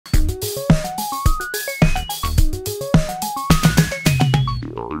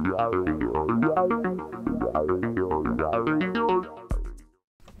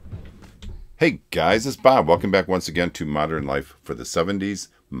Hey guys, it's Bob. Welcome back once again to Modern Life for the 70s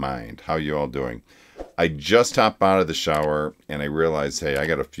Mind. How you all doing? I just hopped out of the shower and I realized, hey, I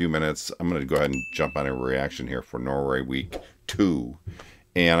got a few minutes. I'm going to go ahead and jump on a reaction here for Norway Week 2.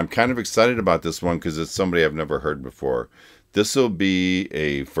 And I'm kind of excited about this one because it's somebody I've never heard before. This will be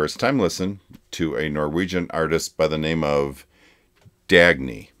a first-time listen to a Norwegian artist by the name of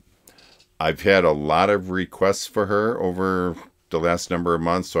Dagny. I've had a lot of requests for her over the last number of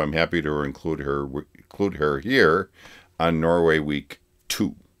months, so I'm happy to include her here on Norway Week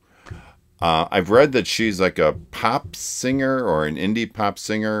 2. I've read that she's like a pop singer or an indie pop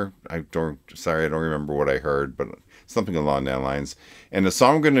singer. I don't remember what I heard, but something along that lines. And the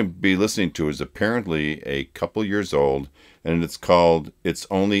song I'm going to be listening to is apparently a couple years old, and it's called "It's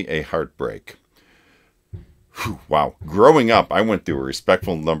Only a Heartbreak." Whew, wow. Growing up, I went through a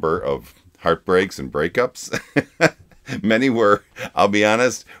respectful number of heartbreaks and breakups. Many were, I'll be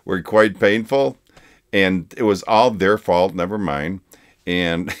honest, were quite painful, and it was all their fault, never mine.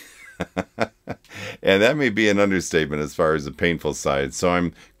 And and that may be an understatement as far as the painful side. So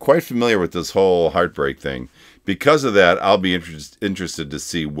I'm quite familiar with this whole heartbreak thing. Because of that, I'll be interested to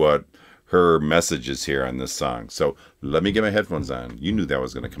see what her message is here on this song. So let me get my headphones on. You knew that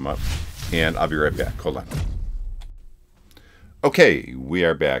was going to come up. And I'll be right back. Hold on. Okay, we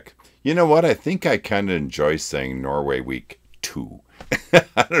are back. You know what? I think I kind of enjoy saying Norway Week 2.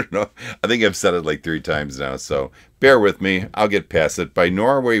 I don't know. I think I've said it like 3 times now, so bear with me. I'll get past it. By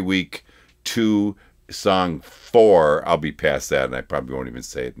Norway Week 2, song 4, I'll be past that, and I probably won't even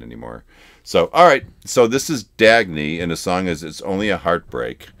say it anymore. So, all right. So this is Dagny, and the song is "It's Only a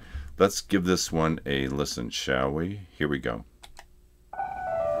Heartbreak." Let's give this one a listen, shall we? Here we go.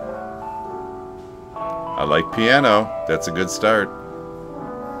 I like piano. That's a good start.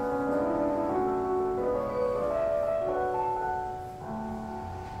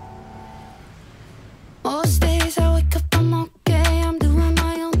 Most days I wake up, I'm okay, I'm doing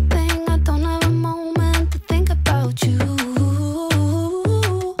my own thing, I don't have a moment to think about you.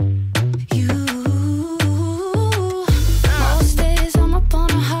 Most days I'm up on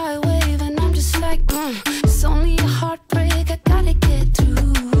a high wave and I'm just like, it's only a heartbreak, I gotta get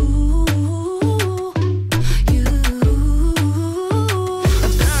through you.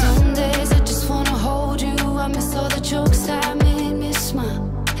 Some days I just wanna hold you, I miss all the jokes that made me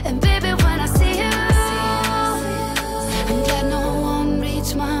smile. And baby, when I see you, I'm glad no one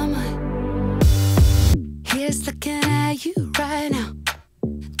reads my mind. Here's looking at you right now.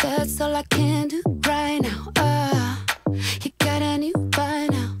 That's all I can do right now. You got a new by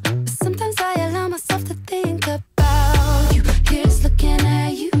now. But sometimes I allow myself to think about you. Here's looking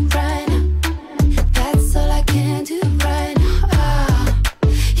at you right now. That's all I can do right now.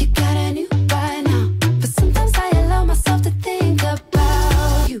 You got a new by now. But sometimes I allow myself to think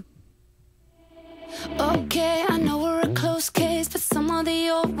about you. Okay, I know we're a close case, but some of the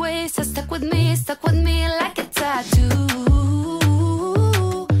old ways are stuck with me like a tattoo.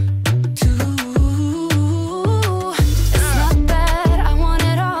 It's not bad, I want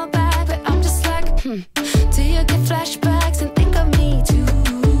it all back, but I'm just like, do you get flashbacks and think of me too?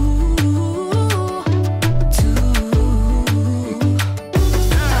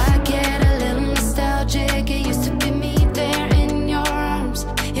 I get a little nostalgic, it used to be me there in your arms.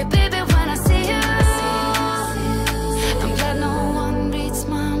 Yeah, baby, when I see you, I'm glad no one reads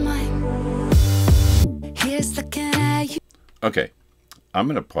my mind. Here's looking at you. Okay, I'm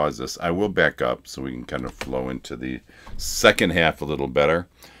going to pause this. I will back up so we can kind of flow into the second half a little better.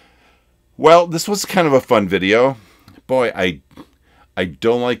 Well, this was kind of a fun video. Boy, I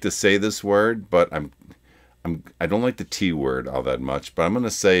don't like to say this word, but I don't like the T word all that much, but I'm going to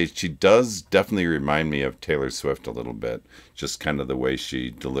say she does definitely remind me of Taylor Swift a little bit. Just kind of the way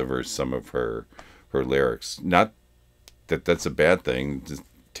she delivers some of her lyrics. Not that that's a bad thing. Just,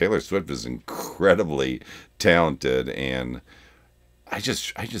 Taylor Swift is incredibly talented, and I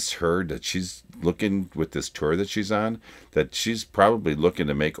just heard that she's looking, with this tour that she's on, that she's probably looking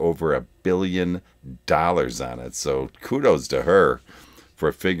to make over $1 billion on it. So kudos to her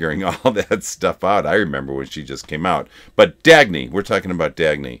for figuring all that stuff out. I remember when she just came out. But Dagny, we're talking about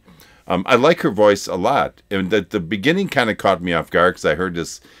Dagny. I like her voice a lot. And the beginning kind of caught me off guard because I heard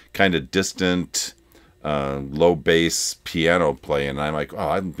this kind of distant, low bass piano playing. And I'm like,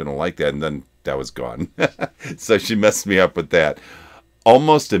 oh, I'm going to like that. And then that was gone. So she messed me up with that.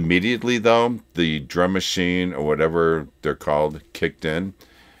 Almost immediately, though, the drum machine or whatever they're called kicked in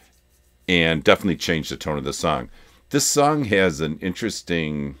and definitely changed the tone of the song. This song has an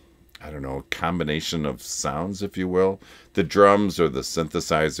interesting, I don't know, combination of sounds, if you will. The drums or the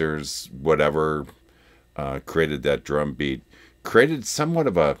synthesizers, whatever created that drum beat, created somewhat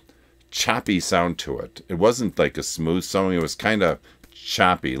of a choppy sound to it. It wasn't like a smooth song. It was kind of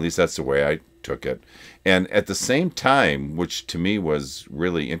choppy. At least that's the way I took it. And at the same time, which to me was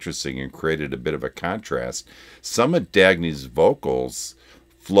really interesting and created a bit of a contrast, some of Dagny's vocals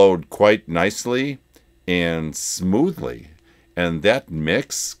flowed quite nicely and smoothly. And that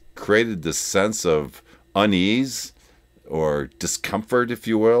mix created this sense of unease or discomfort, if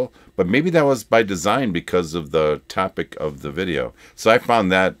you will. But maybe that was by design because of the topic of the video. So I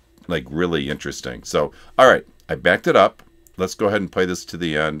found that like really interesting. So, all right, I backed it up. Let's go ahead and play this to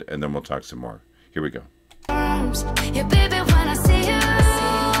the end, and then we'll talk some more. Here we go. Yeah, baby, when I see you,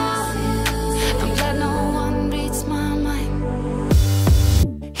 I'm glad no one reads my mind.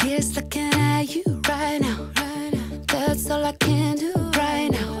 Here's looking at you right now. That's all I can do right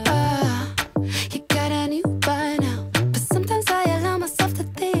now. You got a new by now, but sometimes I allow myself to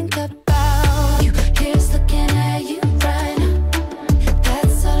think about you. Here's looking at you right now.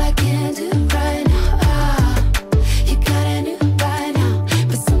 That's all I can do right now. You got a new by now,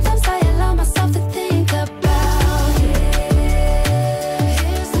 but sometimes I allow myself to think about you.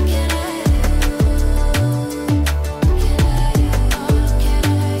 Here's looking at you. Looking at you. Looking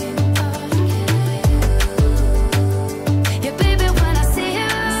at you. Yeah, baby, when I see you,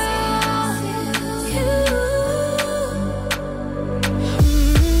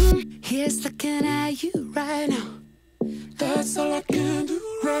 here's looking at you right now. That's all I can do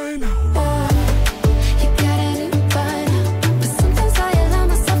right now. You got a new by now, but sometimes I allow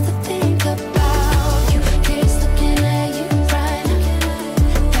myself to think about you. Here's looking at you right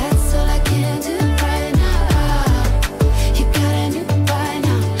now. That's all I can do right now. You got a new by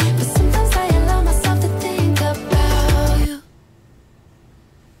now, but sometimes I allow myself to think about you.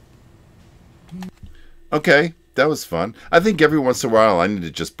 Okay, that was fun. I think every once in a while I need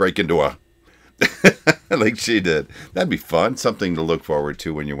to just break into a like she did. That'd be fun. Something to look forward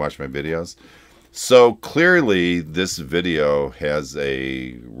to when you watch my videos. So clearly this video has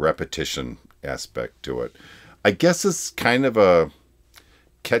a repetition aspect to it. I guess it's kind of a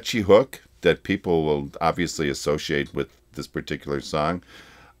catchy hook that people will obviously associate with this particular song.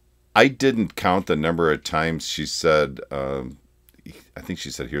 I didn't count the number of times she said, I think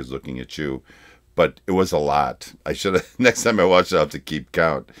she said, "Here's looking at you," but it was a lot. I should have, next time I watch it, I'll have to keep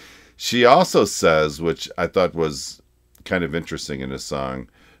count. She also says, which I thought was kind of interesting in this song,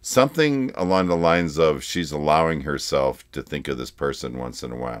 something along the lines of she's allowing herself to think of this person once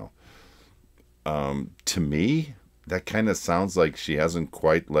in a while. To me, that kind of sounds like she hasn't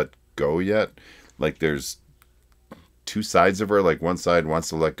quite let go yet. Like there's two sides of her, like one side wants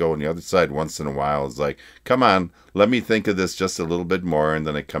to let go and the other side once in a while is like, come on, let me think of this just a little bit more, and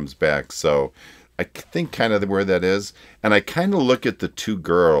then it comes back. So I think kind of where that is. And I kind of look at the two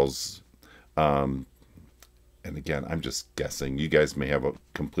girls, and again, I'm just guessing. You guys may have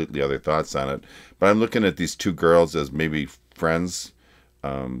completely other thoughts on it, but I'm looking at these two girls as maybe friends,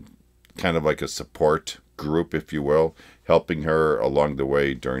 kind of like a support group, if you will, helping her along the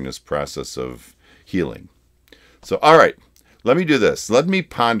way during this process of healing. So, all right, let me do this. Let me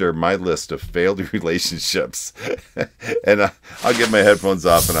ponder my list of failed relationships, and I'll get my headphones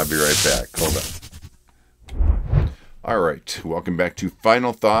off and I'll be right back. Hold on. All right, welcome back to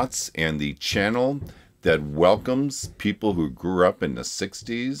Final Thoughts, and the channel that welcomes people who grew up in the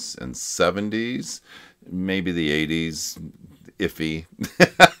 60s and 70s, maybe the 80s, iffy.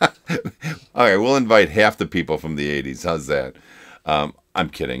 All right, we'll invite half the people from the 80s. How's that? I'm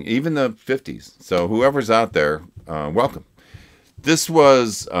kidding. Even the 50s. So whoever's out there, welcome. This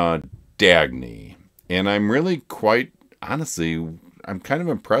was Dagny, and I'm really quite, honestly, I'm kind of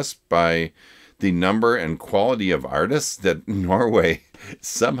impressed by the number and quality of artists that Norway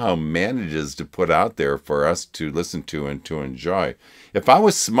somehow manages to put out there for us to listen to and to enjoy. If I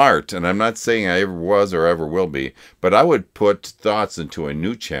was smart, and I'm not saying I ever was or ever will be, but I would put thoughts into a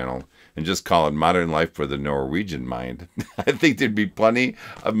new channel and just call it Modern Life for the Norwegian Mind. I think there'd be plenty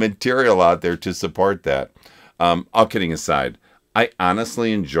of material out there to support that. All kidding aside, I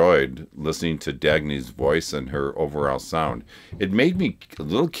honestly enjoyed listening to Dagny's voice and her overall sound. It made me a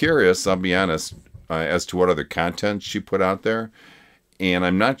little curious, I'll be honest, as to what other content she put out there. And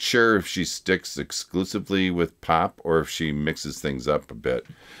I'm not sure if she sticks exclusively with pop or if she mixes things up a bit.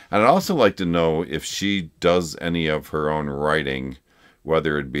 And I'd also like to know if she does any of her own writing,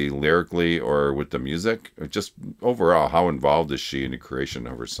 whether it be lyrically or with the music, or just overall, how involved is she in the creation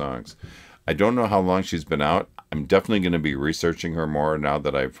of her songs. I don't know how long she's been out. I'm definitely going to be researching her more now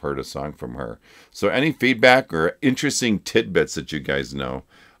that I've heard a song from her. So any feedback or interesting tidbits that you guys know,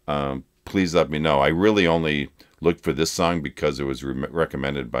 please let me know. I really only looked for this song because it was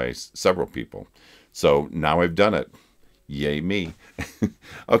recommended by several people. So now I've done it. Yay me.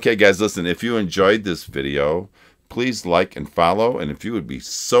 Okay, guys, listen, if you enjoyed this video, please like and follow. And if you would be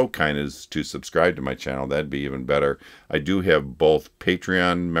so kind as to subscribe to my channel, that'd be even better. I do have both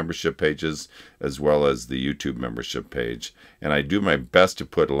Patreon membership pages as well as the YouTube membership page. And I do my best to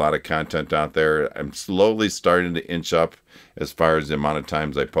put a lot of content out there. I'm slowly starting to inch up as far as the amount of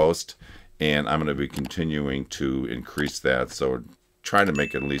times I post. And I'm going to be continuing to increase that. So trying to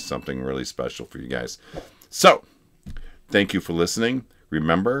make at least something really special for you guys. So, thank you for listening.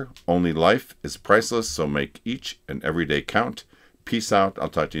 Remember, only life is priceless, so make each and every day count. Peace out. I'll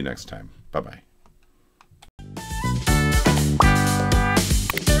talk to you next time. Bye-bye.